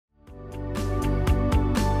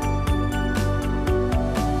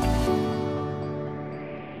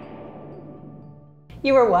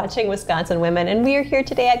You are watching Wisconsin Women, and we are here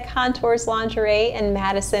today at Contours Lingerie in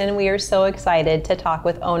Madison. We are so excited to talk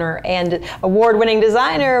with owner and award-winning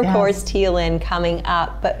designer, of course, Tia Lynn, coming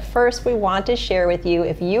up. But first, we want to share with you,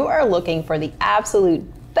 if you are looking for the absolute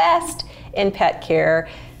best in pet care,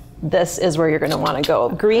 this is where you're going to want to go.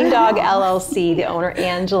 Green Dog LLC, the owner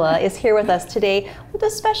Angela, is here with us today with a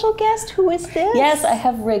special guest. Who is this? Yes, I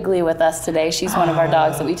have Wrigley with us today. She's one of our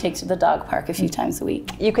dogs that we take to the dog park a few times a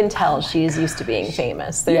week. You can tell she's used to being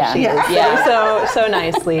famous. There Yeah. she is. Yeah. So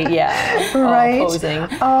nicely, Right. posing.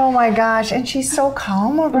 Oh my gosh, and she's so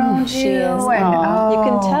calm around you. She is. And, You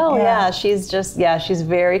can tell, she's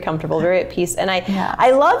very comfortable, very at peace. And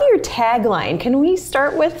I love your tagline. Can we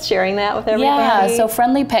start with sharing that with everybody? Yeah, so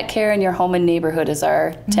friendly pet care in your home and neighborhood is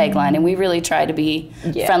our tagline, and we really try to be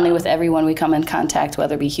friendly with everyone we come in contact,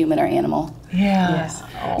 whether it be human or animal. Yes.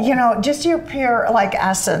 You know, just your pure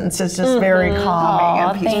essence is just very calming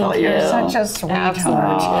and peaceful. Thank You're you. such a sweetheart.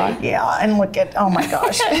 Absolutely. Yeah, and look at, oh my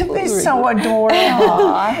gosh, they're so adorable.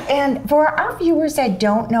 And for our viewers that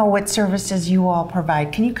don't know what services you all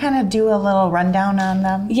provide, can you kind of do a little rundown on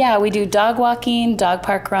them? Yeah, we do dog walking, dog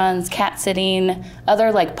park runs, cat sitting,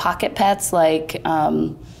 other like pocket pets like,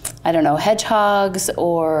 I don't know, hedgehogs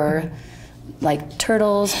or like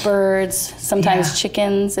turtles, birds, sometimes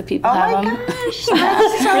chickens if people have them. Oh my gosh,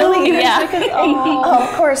 that's so Really? Yeah. Oh,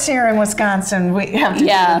 of course, here in Wisconsin, we have to do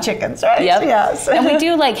the chickens, right? Yep. Yes. And we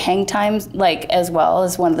do like hang times, like as well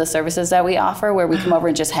as one of the services that we offer, where we come over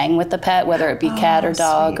and just hang with the pet, whether it be cat or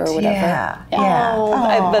dog or whatever. Yeah. Oh,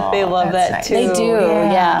 I bet they love that nice. too. They do,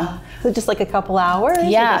 yeah. So just like a couple hours?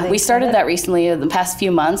 Yeah, we started that recently in the past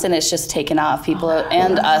few months, and it's just taken off. People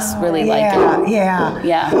and us really like it.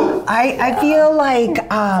 Yeah. I feel like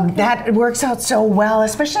that works out so well,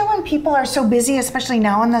 especially when people are so busy, especially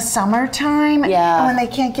now in the summertime. Yeah. And when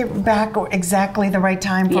they can't get back exactly the right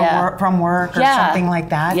time from work or something like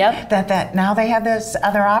that. Yep. That now they have this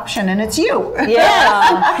other option, and it's you.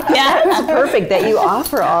 Yeah. It's perfect that you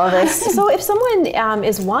offer all of this. So if someone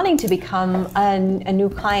is wanting to become a new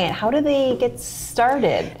client, how do they get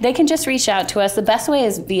started? They can just reach out to us. The best way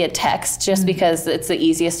is via text, just because it's the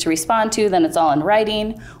easiest to respond to, then it's all in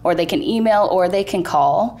writing, or they can email, or they can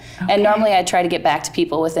call. And normally I try to get back to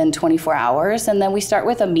people within 24 hours, and then we start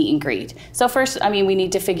with a meet and greet. So first, we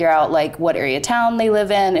need to figure out like what area of town they live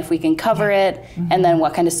in, if we can cover it, and then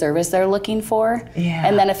what kind of service they're looking for.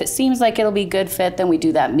 And then if it seems like it'll be a good fit, then we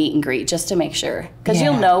do that meet and greet just to make sure. Because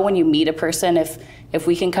you'll know when you meet a person if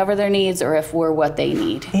we can cover their needs or if we're what they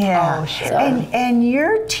need. Yeah. So. And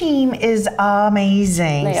your team is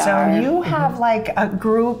amazing. They so are. you have like a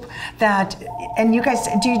group that, and you guys,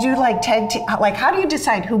 do you do like tag team? Like, how do you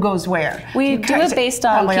decide who goes where? We do it based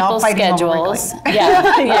on people's schedules.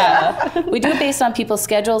 We do it based on people's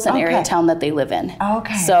schedules and area of town that they live in.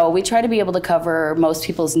 So we try to be able to cover most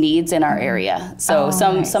people's needs in our area. So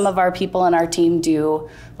some of our people on our team do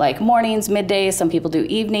like mornings, middays, some people do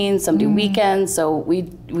evenings, some do weekends. So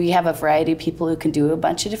we have a variety of people who can do a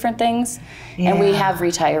bunch of different things. And we have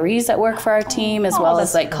retirees that work for our team as well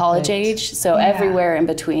as like college age. So everywhere in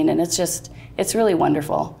between, and it's really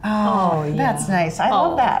wonderful. That's nice. I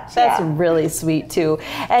love that. That's really sweet too.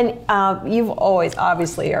 And you've always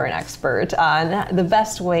obviously are an expert on the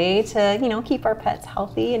best way to keep our pets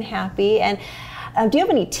healthy and happy. And do you have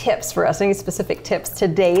any tips for us? Any specific tips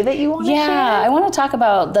today that you want to share? Yeah, I want to talk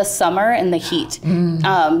about the summer and the heat.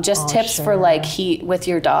 Just tips for like heat with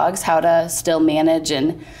your dogs, how to still manage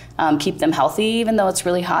and keep them healthy even though it's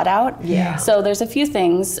really hot out. So there's a few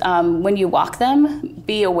things. When you walk them,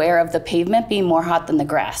 be aware of the pavement being more hot than the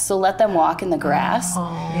grass. So let them walk in the grass.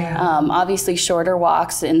 Obviously shorter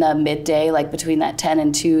walks in the midday, like between that 10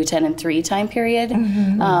 and 2, 10 and 3 time period.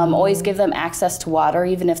 Always give them access to water,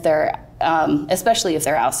 even if they're especially if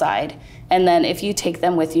they're outside. And then if you take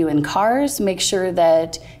them with you in cars, make sure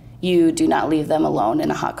that you do not leave them alone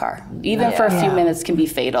in a hot car. Even for a few minutes can be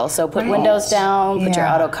fatal. So put windows down, put your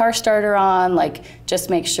auto car starter on, like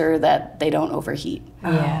just make sure that they don't overheat.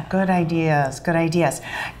 Good ideas, good ideas.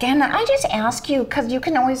 Can I just ask you, because you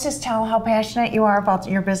can always just tell how passionate you are about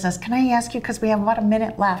your business. Can I ask you, because we have about a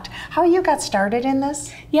minute left, how you got started in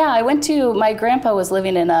this? Yeah, my grandpa was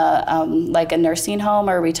living in a like a nursing home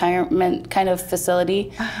or retirement kind of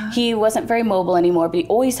facility. He wasn't very mobile anymore, but he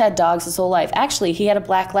always had dogs his whole life. Actually, he had a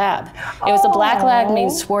black lab. It was a black lab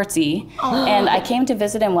named Swartzy, and I came to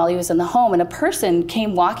visit him while he was in the home, and a person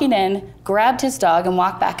came walking in, grabbed his dog and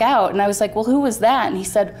walked back out. And I was like, well, who was that? And he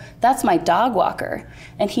said, that's my dog walker.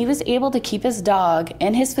 And he was able to keep his dog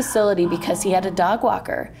in his facility because he had a dog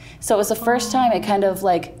walker. So it was the first time it kind of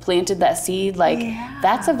like planted that seed, like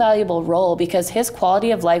that's a valuable role, because his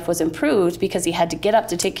quality of life was improved because he had to get up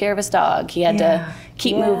to take care of his dog. He had to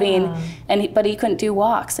keep moving, but he couldn't do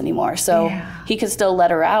walks anymore. So he could still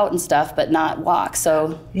let her out and stuff, but not walk.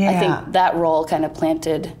 So I think that role kind of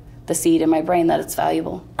planted the seed in my brain that it's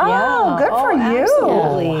valuable. Oh, good for you.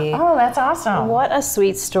 Absolutely. Oh, that's awesome. What a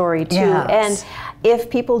sweet story, too. Yes. And if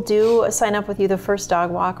people do sign up with you, the first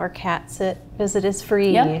dog walk or cat sit visit is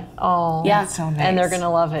free. Yep. Oh, That's so nice. And they're going to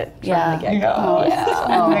love it from the get-go.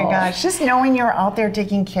 Oh my gosh, just knowing you're out there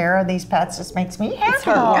taking care of these pets just makes me happy.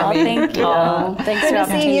 Oh, thank you. Thanks for Good the to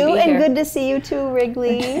see opportunity you, to be and here. good to see you too,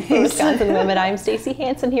 Wrigley. Wisconsin Women. I'm Stacey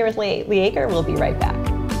Hansen here with Lee Aker. We'll be right back.